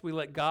accounts. We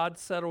let God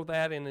settle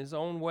that in His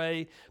own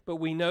way. But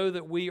we know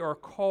that we are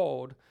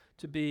called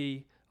to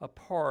be a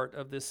part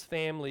of this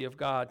family of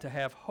God, to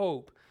have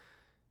hope.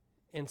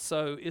 And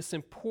so it's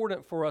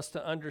important for us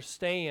to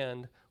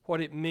understand what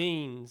it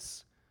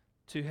means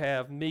to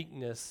have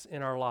meekness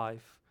in our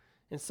life.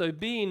 And so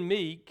being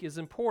meek is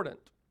important.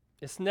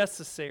 It's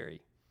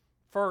necessary.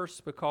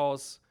 First,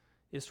 because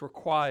it's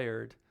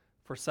required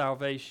for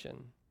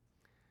salvation.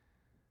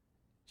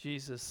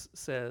 Jesus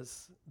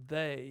says,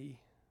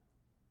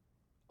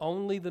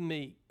 only the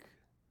meek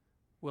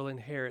will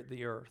inherit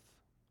the earth.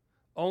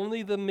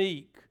 Only the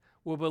meek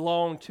will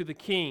belong to the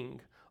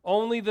King.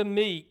 Only the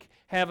meek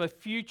have a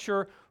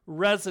future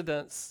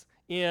residence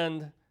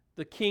in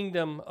the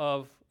kingdom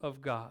of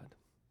God.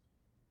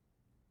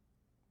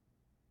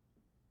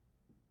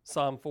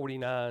 Psalm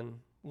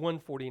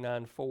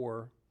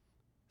 149:4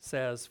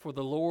 says, For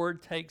the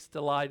Lord takes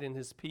delight in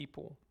His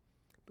people.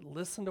 But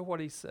listen to what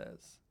He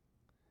says.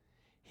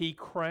 He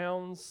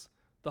crowns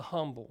the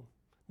humble,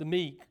 the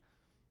meek,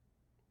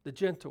 the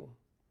gentle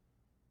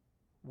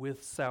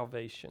with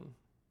salvation.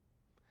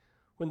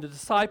 When the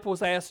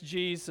disciples asked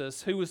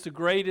Jesus who was the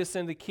greatest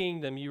in the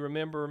kingdom, you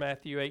remember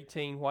Matthew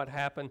 18, what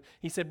happened?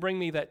 He said, Bring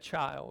me that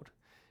child.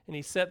 And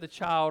He set the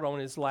child on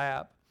His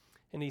lap,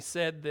 and He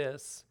said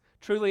this,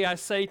 Truly I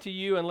say to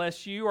you,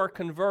 unless you are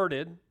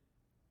converted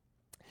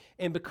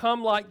and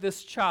become like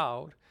this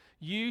child,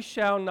 you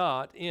shall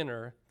not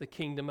enter the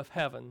kingdom of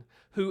heaven.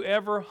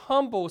 Whoever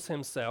humbles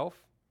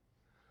himself,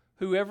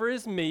 whoever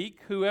is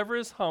meek, whoever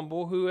is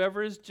humble,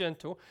 whoever is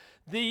gentle,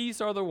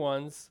 these are the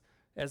ones,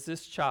 as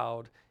this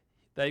child,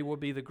 they will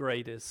be the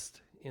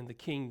greatest in the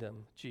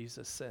kingdom,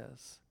 Jesus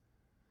says.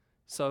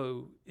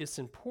 So it's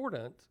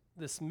important,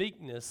 this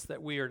meekness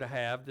that we are to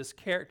have, this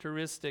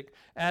characteristic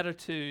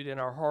attitude in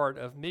our heart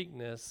of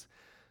meekness,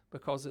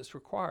 because it's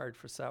required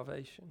for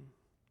salvation.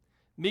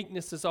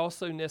 Meekness is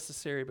also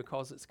necessary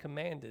because it's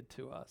commanded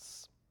to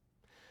us.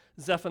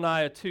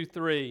 Zephaniah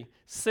 2:3,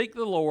 seek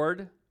the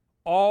Lord,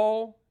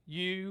 all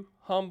you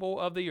humble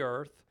of the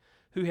earth,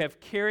 who have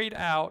carried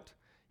out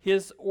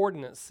his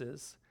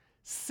ordinances.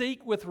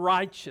 Seek with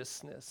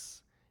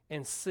righteousness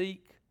and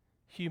seek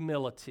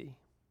humility.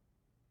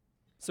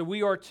 So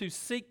we are to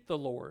seek the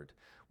Lord.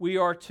 We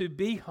are to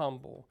be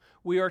humble.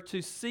 We are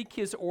to seek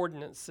his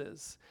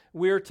ordinances.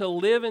 We are to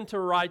live into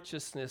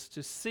righteousness,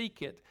 to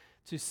seek it,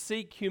 to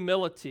seek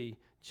humility,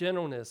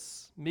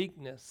 gentleness,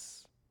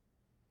 meekness.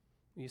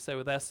 You say,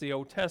 well, that's the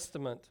Old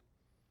Testament.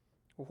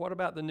 Well, what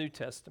about the New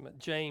Testament?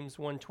 James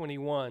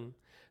 1:21.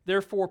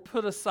 Therefore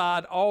put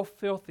aside all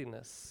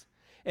filthiness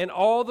and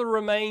all the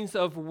remains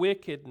of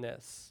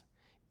wickedness.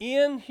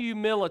 In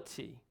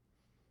humility,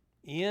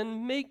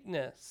 in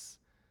meekness,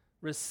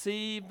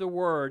 receive the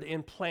word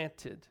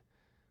implanted,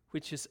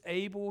 which is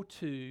able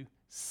to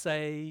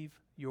save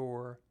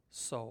your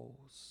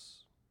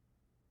souls.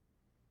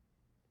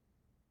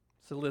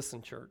 So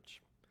listen,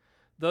 church.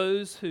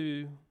 Those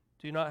who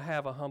do not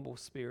have a humble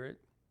spirit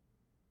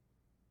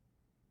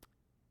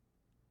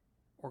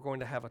are going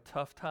to have a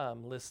tough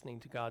time listening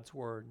to God's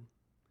word.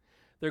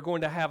 They're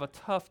going to have a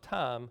tough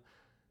time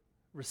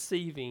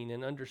receiving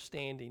and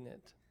understanding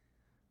it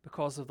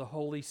because of the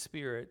Holy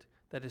Spirit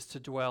that is to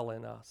dwell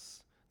in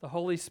us. The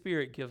Holy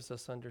Spirit gives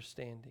us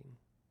understanding.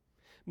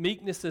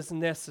 Meekness is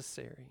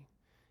necessary.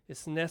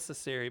 It's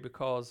necessary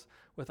because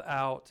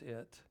without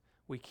it,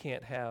 we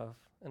can't have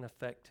an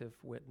effective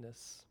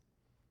witness.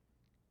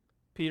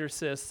 Peter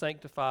says,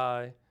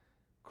 sanctify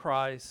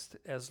Christ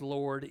as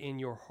Lord in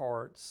your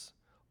hearts,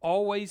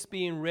 always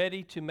being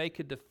ready to make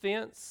a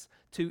defense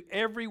to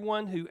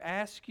everyone who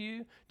asks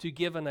you to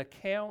give an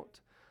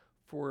account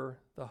for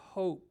the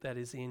hope that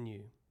is in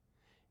you.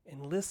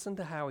 And listen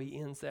to how he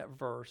ends that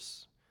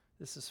verse.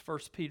 This is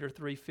 1 Peter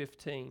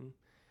 3:15.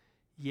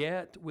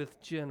 Yet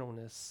with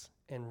gentleness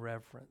and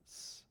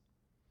reverence.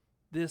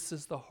 This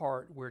is the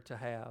heart we're to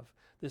have,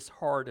 this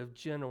heart of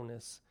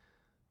gentleness,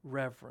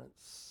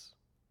 reverence,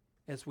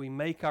 as we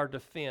make our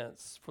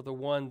defense for the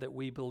one that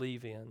we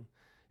believe in,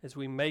 as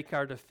we make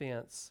our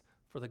defense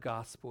for the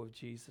gospel of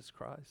Jesus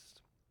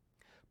Christ.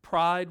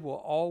 Pride will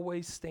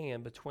always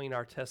stand between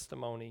our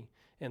testimony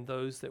and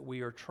those that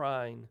we are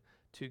trying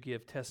to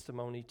give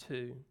testimony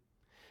to.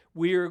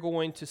 We are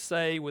going to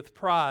say with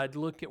pride,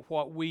 look at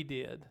what we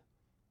did.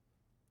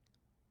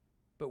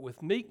 But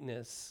with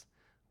meekness,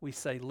 we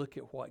say, look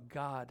at what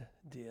God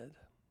did.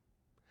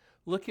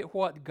 Look at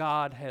what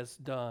God has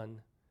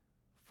done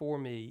for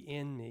me,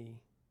 in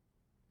me.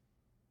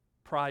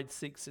 Pride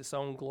seeks its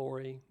own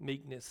glory.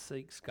 Meekness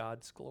seeks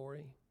God's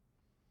glory.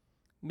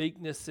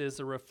 Meekness is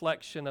a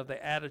reflection of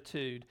the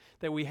attitude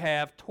that we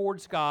have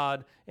towards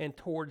God and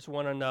towards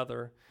one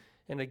another.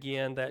 And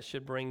again, that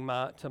should bring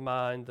to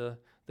mind the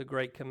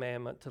great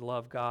commandment to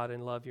love God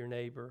and love your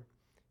neighbor.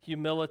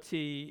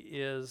 Humility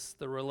is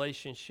the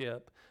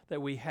relationship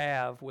that we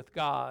have with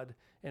God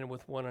and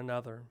with one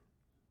another.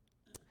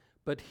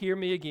 But hear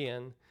me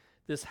again.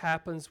 This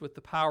happens with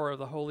the power of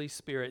the Holy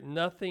Spirit.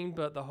 Nothing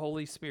but the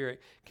Holy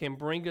Spirit can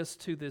bring us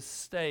to this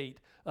state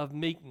of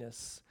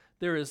meekness.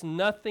 There is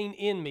nothing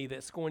in me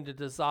that's going to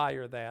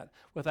desire that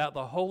without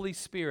the Holy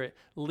Spirit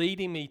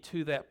leading me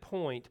to that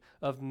point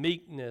of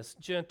meekness,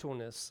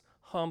 gentleness,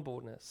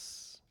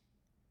 humbleness.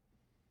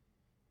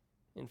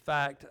 In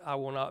fact, I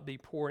will not be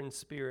poor in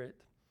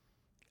spirit.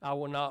 I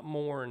will not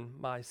mourn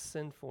my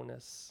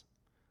sinfulness,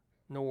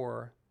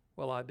 nor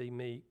will I be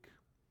meek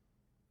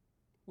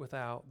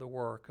without the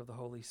work of the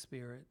Holy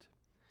Spirit,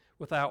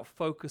 without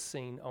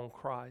focusing on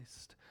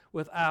Christ,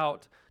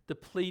 without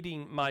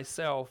depleting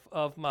myself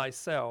of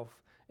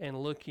myself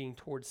and looking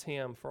towards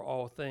Him for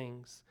all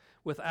things.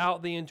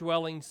 Without the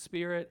indwelling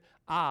Spirit,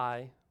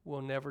 I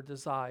will never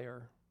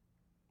desire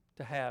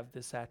to have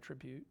this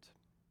attribute.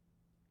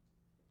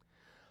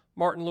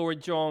 Martin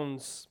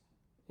Lloyd-Jones,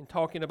 in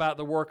talking about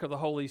the work of the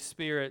Holy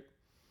Spirit,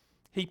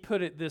 he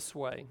put it this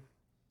way: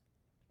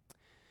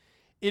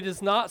 it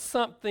is not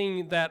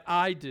something that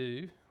I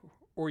do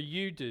or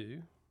you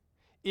do.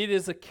 It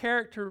is a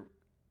character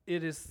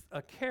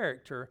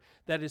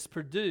that is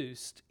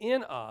produced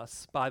in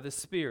us by the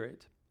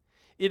Spirit.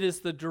 It is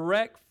the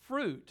direct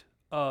fruit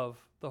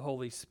of the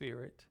Holy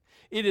Spirit.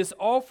 It is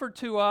offered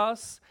to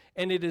us,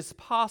 and it is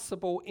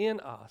possible in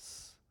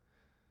us.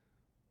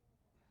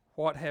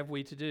 What have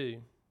we to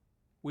do?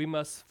 We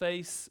must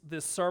face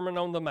this Sermon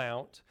on the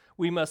Mount.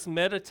 We must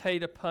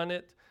meditate upon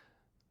it,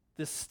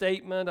 this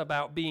statement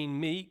about being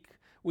meek.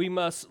 We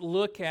must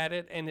look at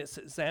it and its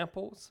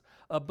examples.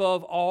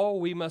 Above all,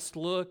 we must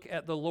look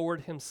at the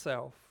Lord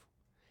Himself.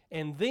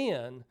 And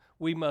then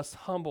we must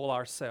humble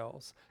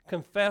ourselves,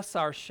 confess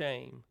our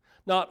shame,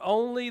 not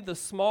only the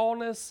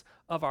smallness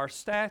of our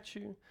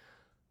stature,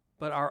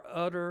 but our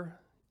utter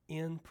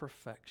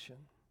imperfection.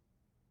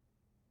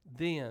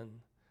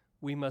 Then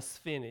we must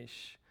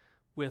finish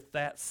with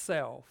that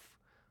self,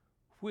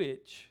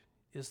 which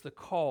is the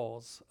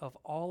cause of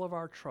all of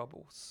our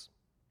troubles.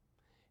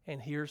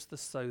 And here's the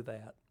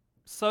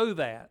so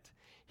that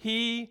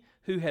he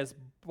who has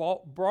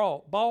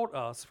bought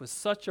us with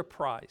such a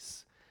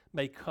price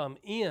may come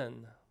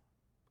in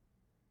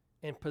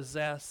and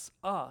possess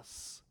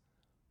us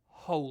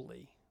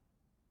wholly.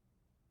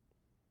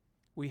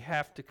 We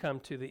have to come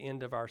to the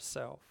end of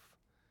ourself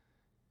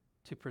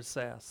to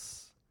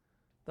possess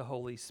the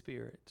Holy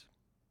Spirit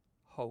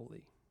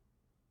wholly.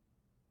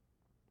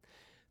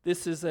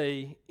 This is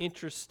an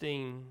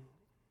interesting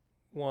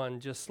one,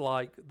 just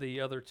like the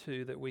other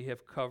two that we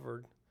have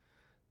covered.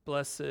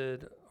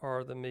 Blessed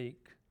are the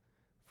meek,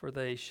 for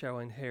they shall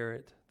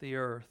inherit the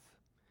earth.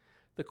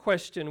 The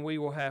question we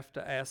will have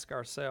to ask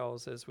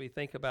ourselves as we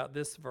think about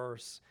this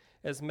verse,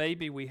 as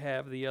maybe we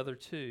have the other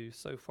two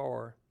so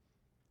far,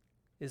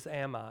 is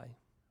am I?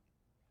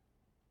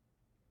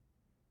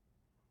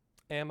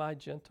 Am I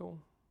gentle?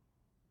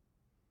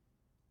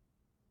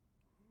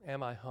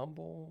 Am I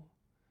humble?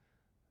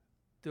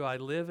 Do I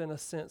live in a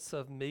sense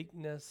of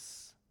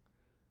meekness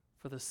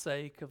for the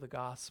sake of the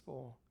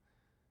gospel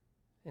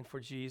and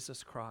for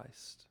Jesus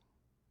Christ?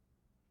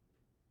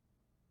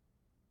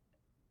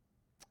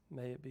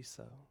 May it be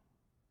so.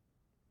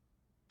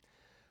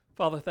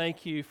 Father,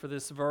 thank you for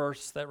this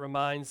verse that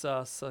reminds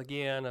us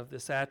again of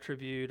this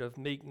attribute of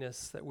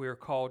meekness that we are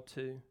called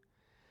to.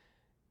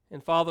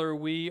 And Father,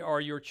 we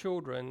are your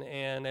children,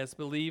 and as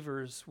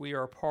believers, we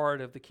are part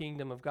of the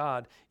kingdom of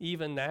God,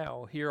 even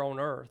now, here on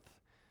earth.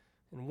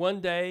 And one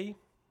day,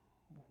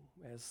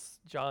 as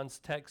John's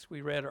text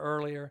we read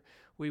earlier,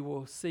 we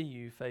will see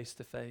you face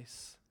to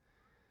face.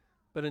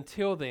 But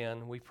until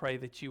then, we pray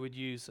that you would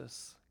use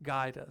us,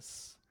 guide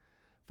us.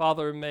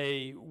 Father,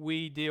 may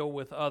we deal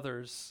with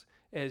others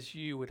as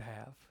you would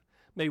have.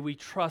 May we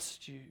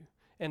trust you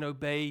and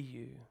obey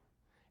you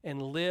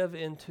and live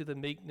into the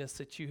meekness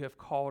that you have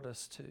called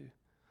us to,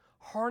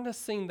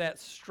 harnessing that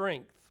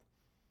strength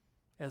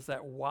as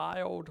that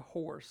wild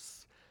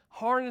horse,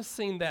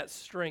 harnessing that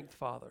strength,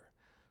 Father,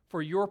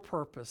 for your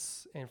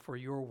purpose and for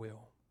your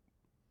will.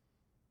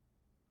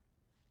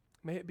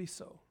 May it be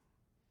so.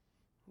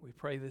 We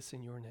pray this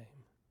in your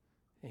name.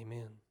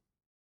 Amen.